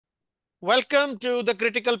Welcome to the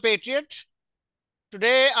Critical Patriot.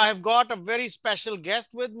 Today I have got a very special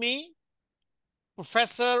guest with me,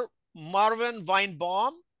 Professor Marvin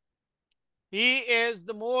Weinbaum. He is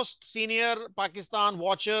the most senior Pakistan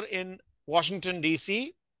watcher in Washington,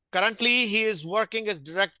 D.C. Currently, he is working as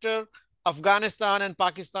Director, Afghanistan and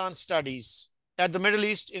Pakistan Studies at the Middle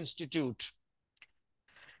East Institute.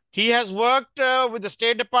 He has worked with the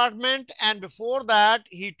State Department, and before that,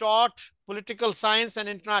 he taught political science and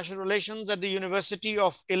international relations at the University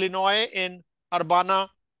of Illinois in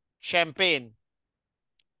Urbana-Champaign.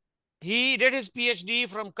 He did his PhD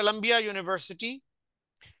from Columbia University,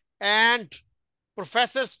 and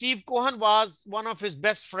Professor Steve Cohen was one of his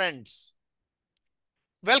best friends.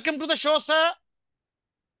 Welcome to the show, sir.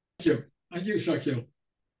 Thank you. Thank you, Shakil.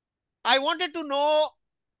 I wanted to know,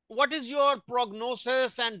 what is your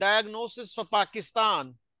prognosis and diagnosis for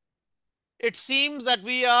Pakistan? It seems that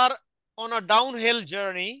we are on a downhill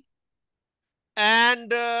journey,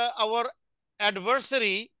 and our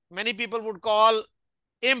adversary, many people would call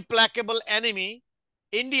implacable enemy,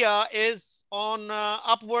 India, is on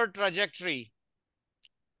upward trajectory.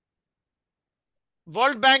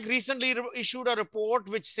 World Bank recently issued a report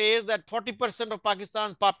which says that 40% of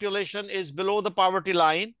Pakistan's population is below the poverty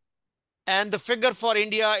line, and the figure for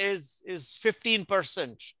India is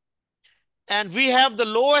 15%. And we have the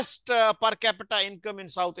lowest per capita income in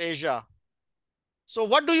South Asia. So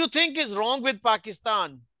what do you think is wrong with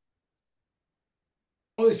Pakistan?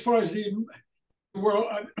 Well, as far as the world,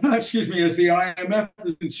 as the IMF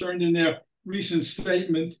is concerned, in their recent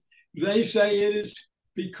statement, they say it is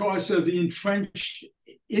because of the entrenched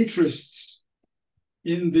interests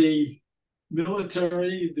in the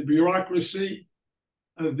military, the bureaucracy,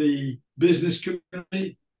 the business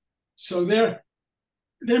community. So they're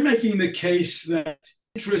making the case that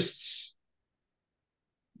interests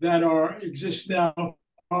that exist now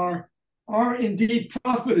are indeed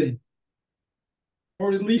profiting,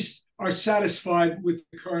 or at least are satisfied with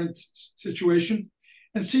the current situation,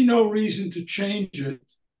 and see no reason to change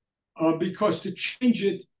it, because to change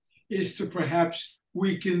it is to perhaps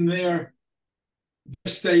weaken their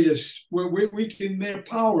status, weaken their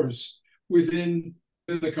powers within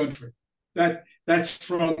the country. That's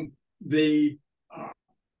from the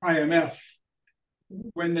IMF,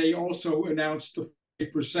 when they also announced the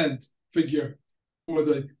 8% figure for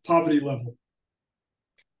the poverty level.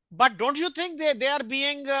 But don't you think they are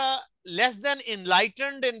being less than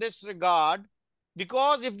enlightened in this regard?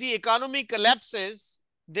 Because if the economy collapses,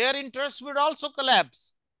 their interests would also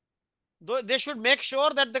collapse. They should make sure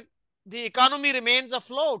that the economy remains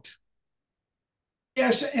afloat.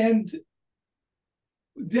 Yes, and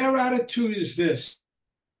their attitude is this,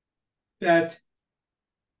 that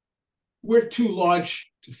we're too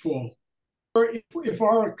large to fall. If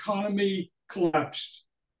our economy collapsed,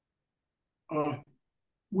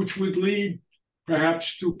 which would lead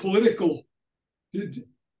perhaps to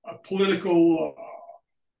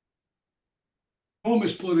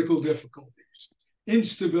enormous political difficulties,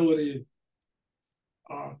 instability,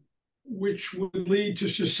 which would lead to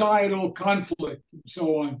societal conflict and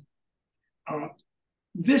so on.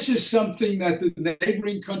 This is something that the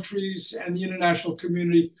neighboring countries and the international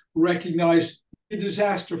community recognize a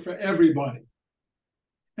disaster for everybody.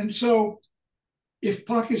 And so if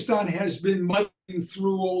Pakistan has been muddling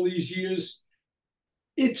through all these years,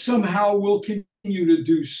 it somehow will continue to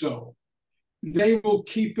do so. They will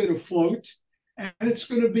keep it afloat, and it's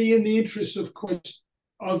going to be in the interest, of course,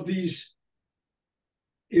 of these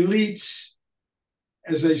elites,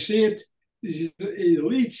 as they see it, these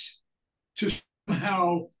elites, to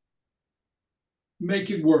somehow make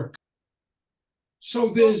it work. So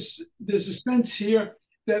there's a sense here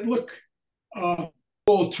that, look,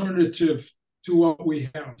 alternative to what we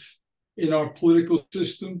have in our political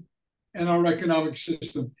system and our economic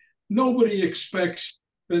system. Nobody expects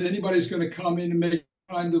that anybody's going to come in and make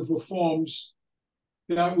kind of reforms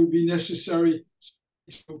that would be necessary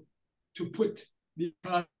to put the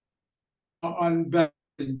economy on better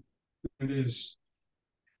than it is.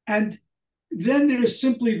 And then there is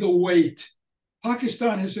simply the weight.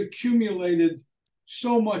 Pakistan has accumulated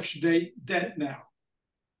so much debt now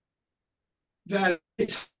that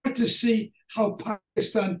it's hard to see how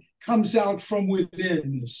Pakistan comes out from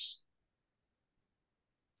within this.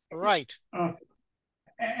 Right.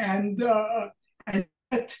 And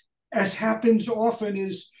that, as happens often,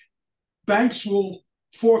 is banks will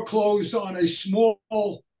foreclose on a small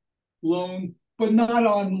loan, but not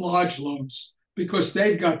on large loans, because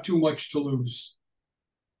they've got too much to lose.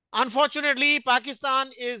 Unfortunately,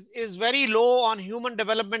 Pakistan is very low on Human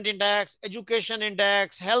Development Index, Education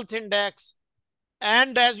Index, Health Index.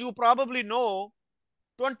 And as you probably know,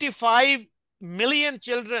 25 million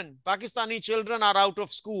children, Pakistani children, are out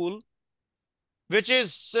of school, which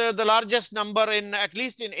is the largest number in, at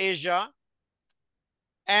least in Asia.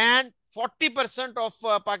 And 40% of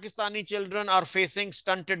Pakistani children are facing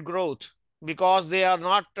stunted growth because they are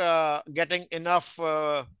not getting enough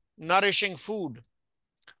nourishing food.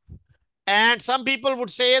 And some people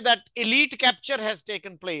would say that elite capture has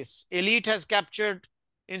taken place. Elite has captured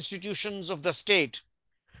institutions of the state.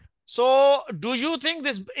 So do you think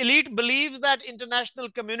this elite believes that international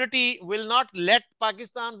community will not let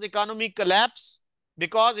Pakistan's economy collapse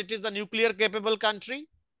because it is a nuclear capable country?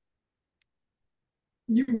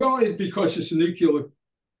 Well, because it's a nuclear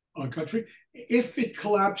country. If it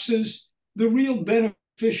collapses, the real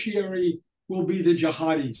beneficiary will be the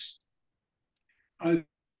jihadis.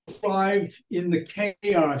 Thrive in the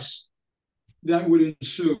chaos that would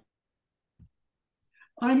ensue.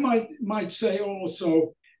 I might say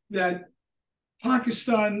also that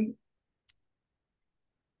Pakistan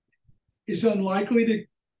is unlikely to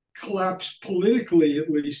collapse politically, at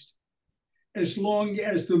least, as long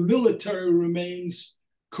as the military remains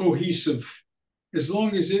cohesive, as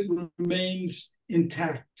long as it remains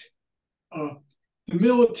intact. The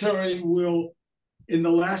military will, in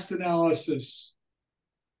the last analysis,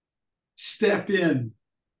 step in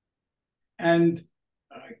and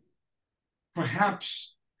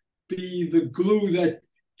perhaps be the glue that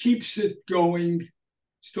keeps it going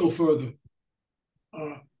still further.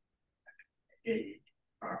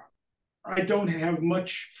 I don't have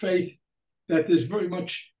much faith that there's very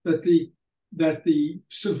much that the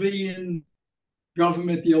civilian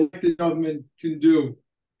government, the elected government, can do.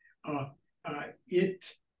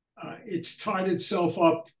 It's tied itself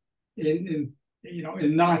up in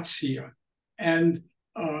knots here, and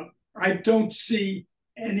I don't see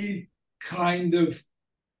any kind of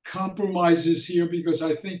compromises here, because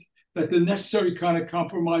I think that the necessary kind of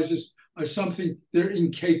compromises are something they're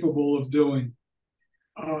incapable of doing.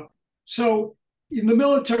 So the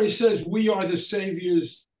military says we are the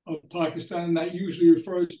saviors of Pakistan, and that usually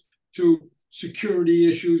refers to security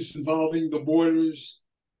issues involving the borders.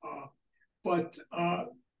 But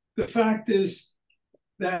the fact is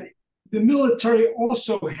that the military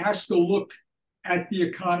also has to look at the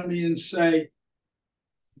economy and say,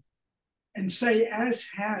 as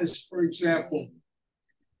has, for example,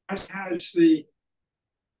 as has the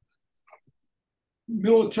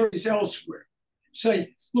militaries elsewhere,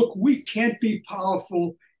 say, look, we can't be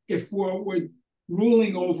powerful if what we're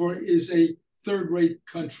ruling over is a third-rate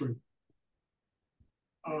country.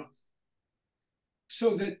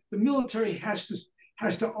 So that the military has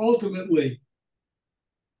to ultimately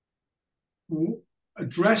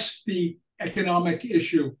address the economic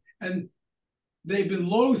issue. And they've been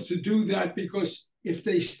loath to do that, because if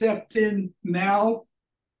they stepped in now,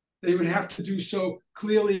 they would have to do so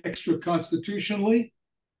clearly extra-constitutionally,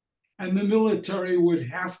 and the military would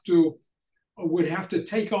have to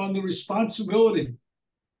take on the responsibility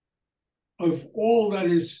of all that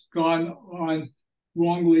has gone on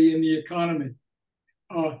wrongly in the economy.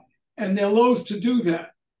 And they're loath to do that.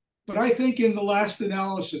 But I think in the last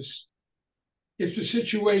analysis, if the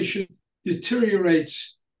situation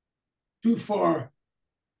deteriorates too far,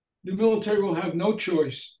 the military will have no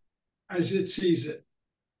choice, as it sees it,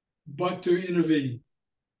 but to intervene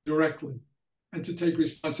directly and to take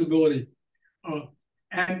responsibility.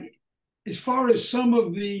 And as far as some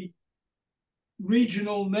of the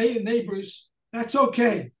regional neighbors, that's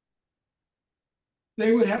okay.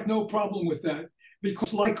 They would have no problem with that,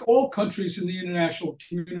 because like all countries in the international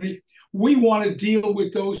community, we want to deal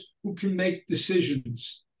with those who can make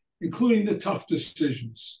decisions, including the tough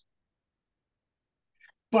decisions.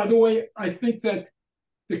 By the way, I think that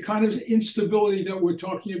the kind of instability that we're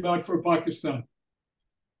talking about for Pakistan,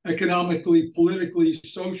 economically, politically,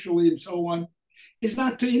 socially, and so on, is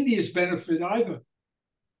not to India's benefit either.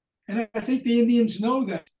 And I think the Indians know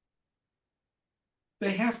that.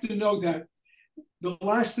 They have to know that. The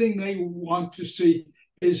last thing they want to see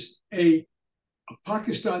is a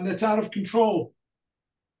Pakistan that's out of control,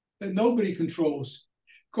 that nobody controls.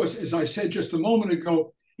 Of course, as I said just a moment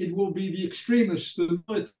ago, it will be the extremists, the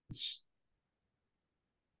militants,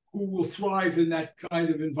 who will thrive in that kind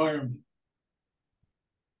of environment.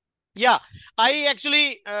 Yeah, I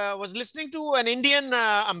actually was listening to an Indian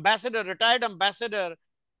ambassador, retired ambassador,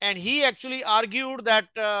 and he actually argued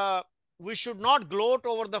that we should not gloat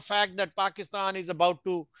over the fact that Pakistan is about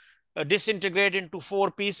to disintegrate into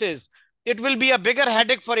 4 pieces. It will be a bigger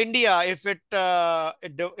headache for India if it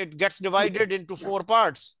gets divided into 4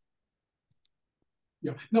 parts.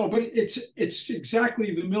 Yeah, no, but it's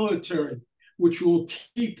exactly the military which will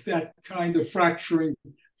keep that kind of fracturing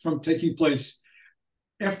from taking place.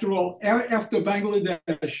 After all, after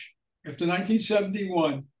Bangladesh, after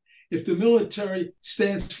 1971, if the military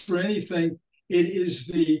stands for anything, it is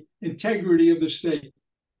the integrity of the state,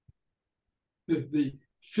 the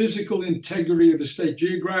physical integrity of the state,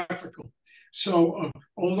 geographical. So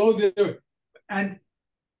although and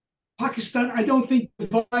Pakistan, I don't think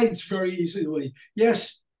divides very easily.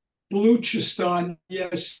 Yes, Baluchistan,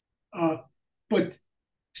 yes, but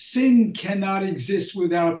Sindh cannot exist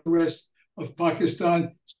without the rest of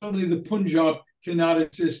Pakistan. Certainly the Punjab cannot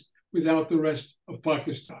exist without the rest of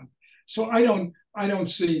Pakistan. So I don't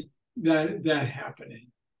see that happening.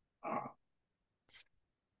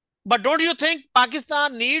 But don't you think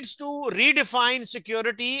Pakistan needs to redefine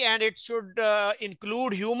security, and it should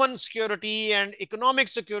include human security and economic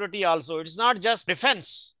security also? It's not just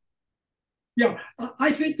defense. Yeah,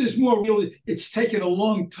 I think there's more really. It's taken a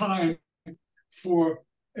long time for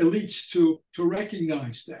elites to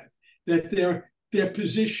recognize that their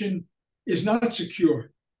position is not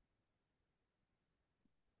secure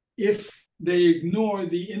if they ignore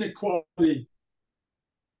the inequalities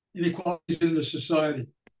in the society.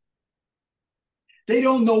 They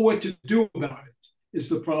don't know what to do about it, is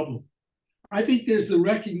the problem. I think there's the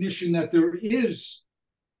recognition that there is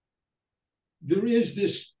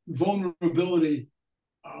this vulnerability,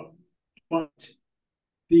 but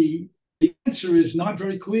the answer is not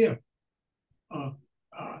very clear.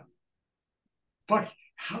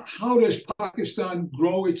 How does Pakistan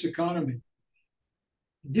grow its economy?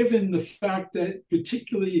 Given the fact that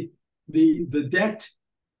particularly the debt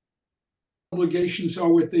obligations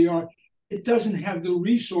are what they are, it doesn't have the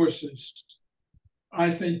resources,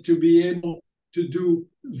 I think, to be able to do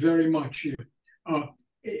very much here.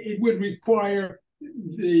 It would require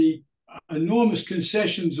the enormous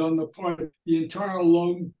concessions on the part of the entire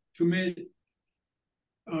loan community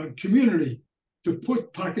to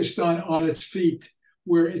put Pakistan on its feet,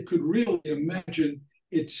 where it could really imagine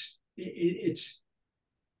its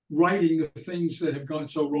righting the things that have gone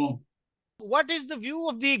so wrong. What is the view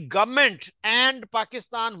of the government and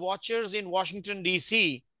Pakistan watchers in Washington,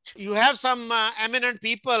 D.C.? You have some eminent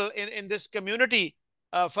people in this community.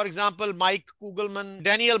 For example, Mike Kugelman,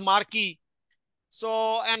 Daniel Markey.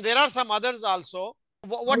 So, and there are some others also.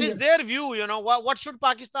 What is their view? You know, what should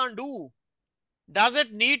Pakistan do? Does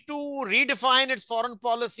it need to redefine its foreign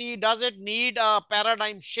policy? Does it need a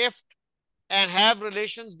paradigm shift and have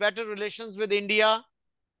better relations with India?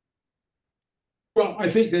 Well, I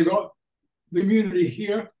think the community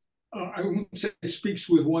here, I wouldn't say it speaks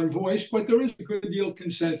with one voice, but there is a good deal of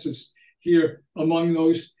consensus here among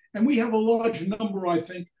those. And we have a large number, I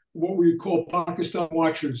think, of what we call Pakistan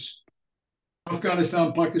watchers, Afghanistan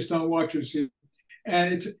and Pakistan watchers here.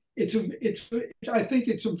 And I think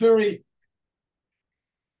it's a very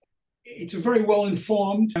well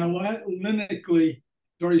informed and analytically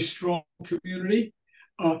very strong community.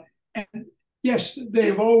 And yes, they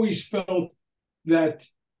have always felt that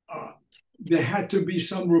there had to be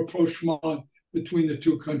some rapprochement between the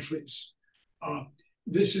two countries.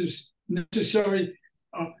 This is necessary,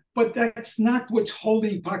 but that's not what's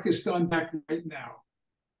holding Pakistan back right now.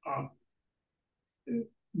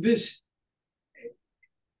 This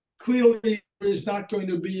clearly is not going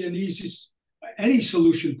to be any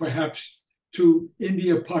solution, perhaps, to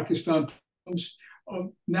India-Pakistan problems.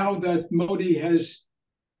 Now that Modi has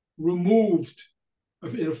removed,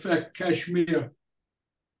 in effect, Kashmir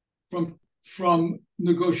from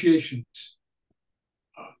negotiations.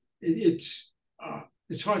 It's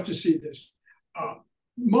hard to see this.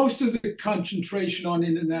 Most of the concentration on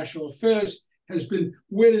international affairs has been,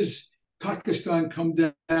 where does Pakistan come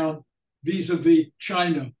down vis-a-vis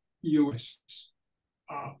China, US?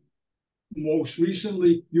 Most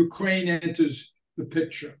recently, Ukraine enters the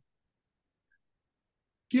picture.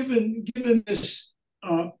 Given this,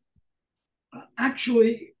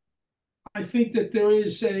 actually, I think that there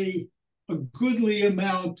is a goodly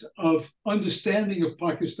amount of understanding of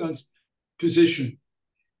Pakistan's position,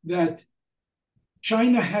 that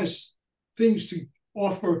China has things to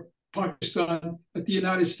offer Pakistan that the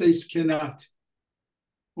United States cannot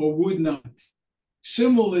or would not.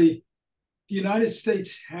 Similarly, the United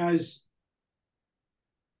States has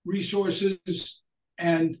resources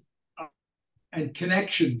and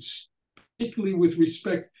connections, particularly with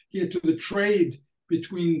respect here to the trade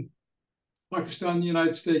between Pakistan and the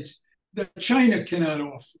United States, that China cannot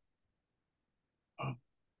offer.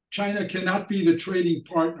 China cannot be the trading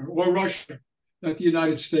partner, or Russia, that the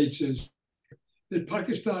United States is. That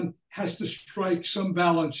Pakistan has to strike some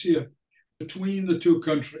balance here between the two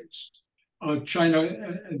countries, China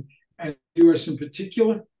and the US in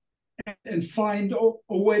particular, and find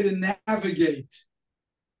a way to navigate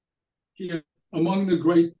here among the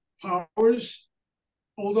great powers,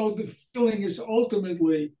 although the feeling is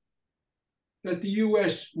ultimately that the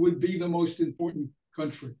U.S. would be the most important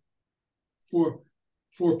country for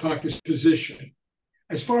Pakistan's position.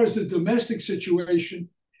 As far as the domestic situation,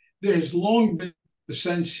 there has long been a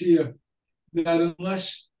sense here that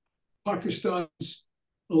unless Pakistan's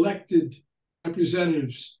elected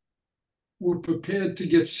representatives were prepared to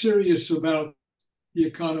get serious about the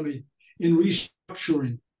economy in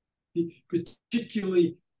restructuring,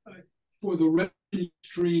 particularly for the revenue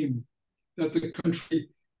stream that the country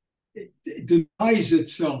denies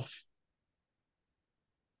itself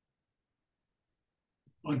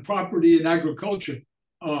on property and agriculture,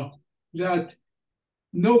 that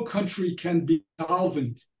no country can be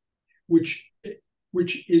solvent, which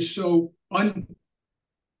is so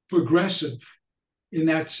unprogressive in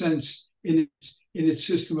that sense in its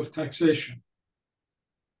system of taxation.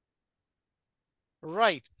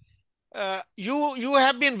 Right. You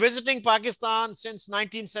have been visiting Pakistan since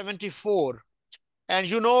 1974, and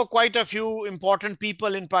you know quite a few important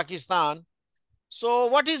people in Pakistan. So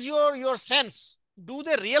what is your sense? Do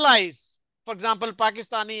they realize, for example,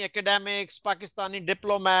 Pakistani academics, Pakistani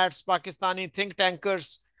diplomats, Pakistani think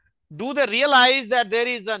tankers, do they realize that there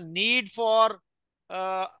is a need for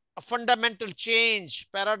a fundamental change,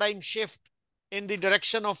 paradigm shift in the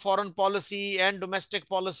direction of foreign policy and domestic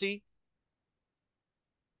policy?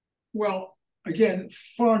 Well, again,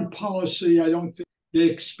 foreign policy, I don't think they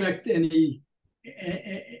expect any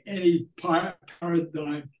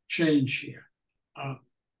paradigm change here.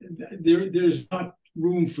 There's not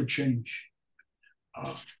room for change.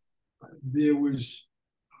 There was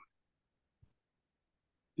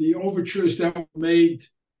the overtures that were made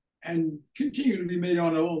and continue to be made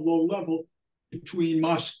on a low level between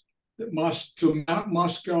Moscow.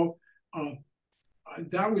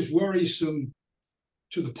 That was worrisome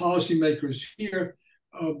to the policymakers here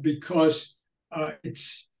because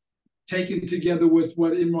it's taken together with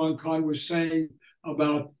what Imran Khan was saying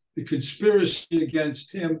about the conspiracy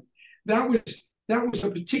against him. That was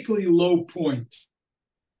a particularly low point.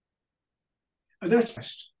 That's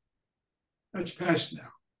past. That's past now.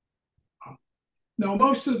 Now,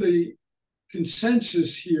 most of the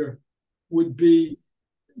consensus here would be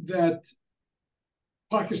that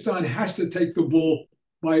Pakistan has to take the bull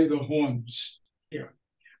by the horns here.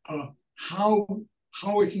 How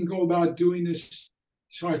it can go about doing this,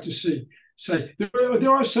 it's hard to say.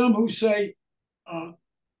 There are some who say,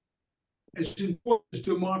 as important as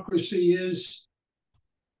democracy is,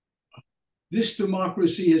 this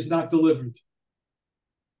democracy has not delivered.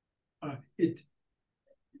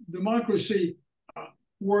 Democracy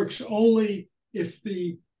works only if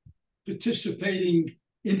the participating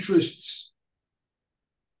interests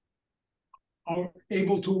are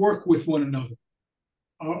able to work with one another,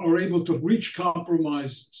 are able to reach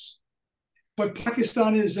compromises. But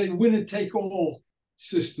Pakistan is a winner-take-all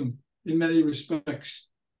system in many respects.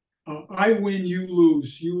 I win, you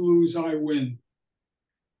lose, I win.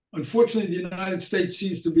 Unfortunately, the United States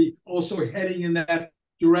seems to be also heading in that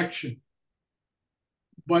direction.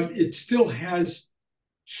 But it still has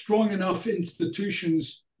strong enough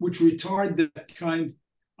institutions which retard that kind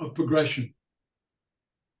of progression.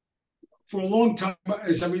 For a long time,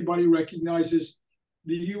 as everybody recognizes,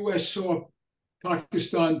 the US saw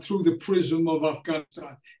Pakistan through the prism of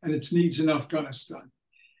Afghanistan and its needs in Afghanistan.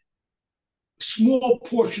 A small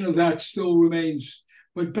portion of that still remains,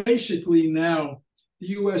 but basically now the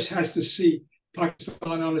US has to see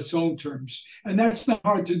Pakistan on its own terms. And that's not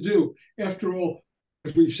hard to do. After all,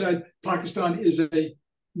 as we've said, Pakistan is a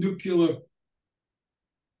nuclear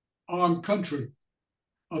armed country.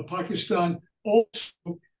 Pakistan also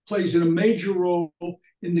plays a major role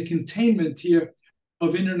in the containment here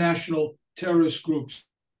of international terrorist groups.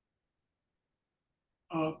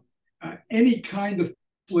 Any kind of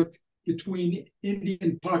conflict between India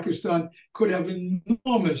and Pakistan could have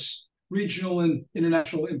enormous regional and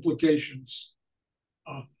international implications,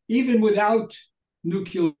 even without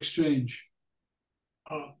nuclear exchange.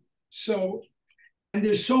 And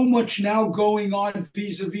there's so much now going on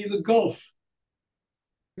vis-a-vis the Gulf.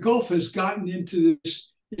 The Gulf has gotten into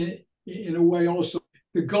this in a way also.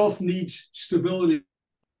 The Gulf needs stability.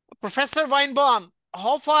 Professor Weinbaum,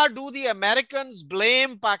 how far do the Americans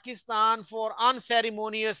blame Pakistan for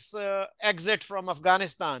unceremonious exit from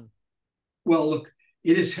Afghanistan? Well, look,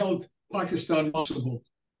 it has held Pakistan responsible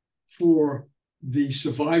for the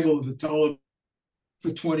survival of the Taliban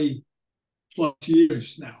for 20 plus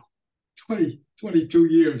years now, 22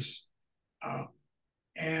 years.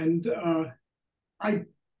 And I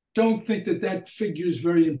don't think that figures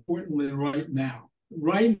very importantly right now.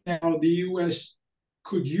 Right now, the U.S.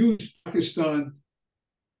 could use Pakistan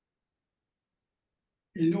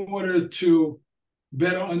in order to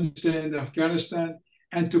better understand Afghanistan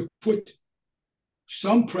and to put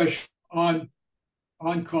some pressure on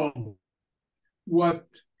Kabul. What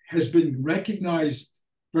has been recognized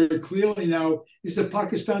very clearly now is that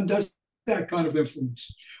Pakistan does that kind of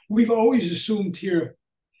influence. We've always assumed here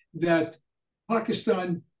that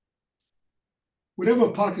Pakistan, whatever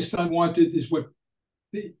Pakistan wanted is what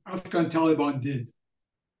the Afghan Taliban did.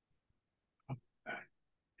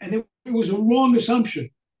 And it was a wrong assumption.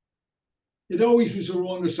 It always was a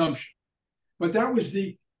wrong assumption. But that was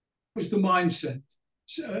the mindset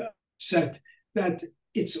set that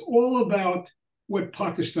it's all about what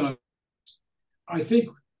Pakistan is. I think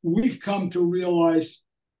we've come to realize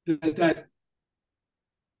that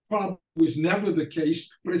probably was never the case,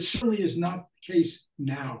 but it certainly is not the case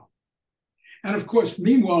now. And of course,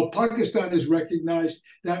 meanwhile, Pakistan has recognized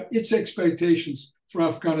that its expectations for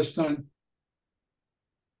Afghanistan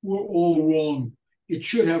were all wrong. It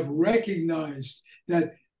should have recognized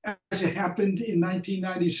that, as it happened in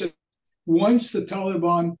 1996, once the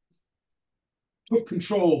Taliban took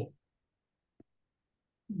control,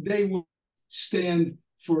 they would stand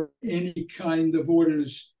for any kind of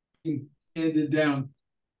orders being handed down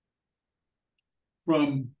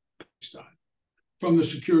from Pakistan, from the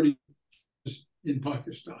security in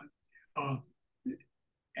Pakistan.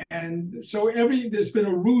 And so there's been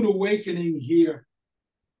a rude awakening here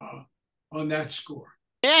on that score.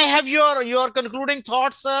 May I have your concluding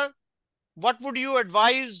thoughts, sir? What would you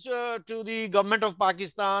advise to the government of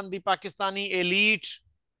Pakistan, the Pakistani elite,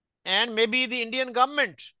 and maybe the Indian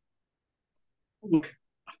government? Look,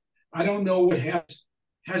 I don't know what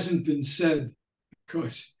hasn't been said,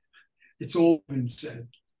 because it's all been said.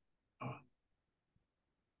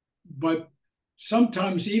 But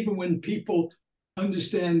sometimes, even when people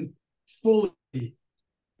understand fully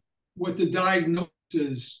what the diagnosis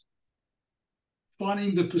is,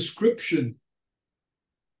 finding the prescription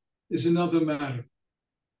is another matter.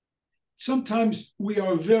 Sometimes we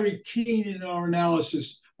are very keen in our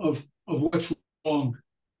analysis of what's wrong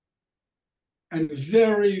and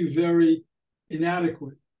very, very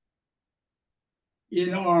inadequate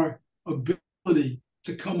in our ability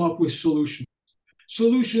to come up with solutions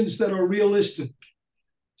that are realistic,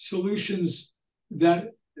 solutions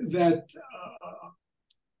that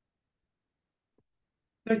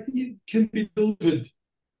can be delivered,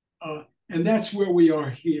 and that's where we are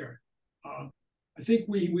here. I think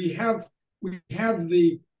we have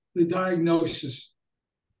the diagnosis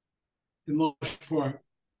in large part.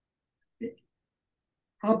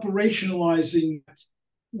 Operationalizing that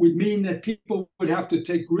would mean that people would have to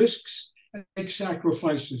take risks and make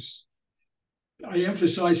sacrifices. I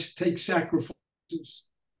emphasize take sacrifices.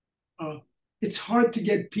 It's hard to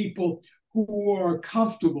get people who are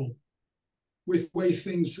comfortable with the way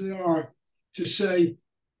things are to say,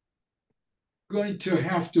 we're going to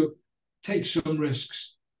have to take some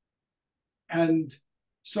risks. And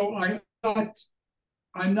so I'm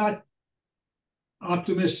not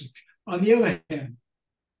optimistic. On the other hand,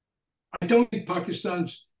 I don't think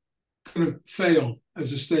Pakistan's going to fail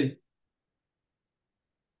as a state.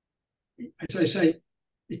 As I say,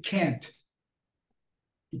 it can't.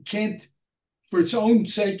 It can't, for its own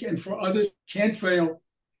sake and for others, can't fail,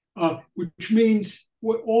 which means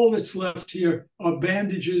all that's left here are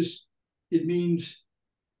bandages. It means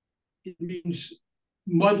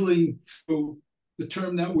muddling through, the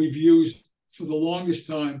term that we've used for the longest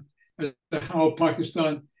time, as to how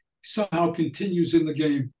Pakistan somehow continues in the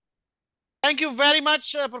game. Thank you very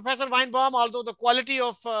much, Professor Weinbaum, although the quality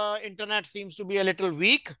of internet seems to be a little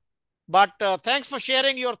weak. But thanks for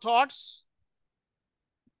sharing your thoughts.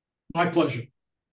 My pleasure.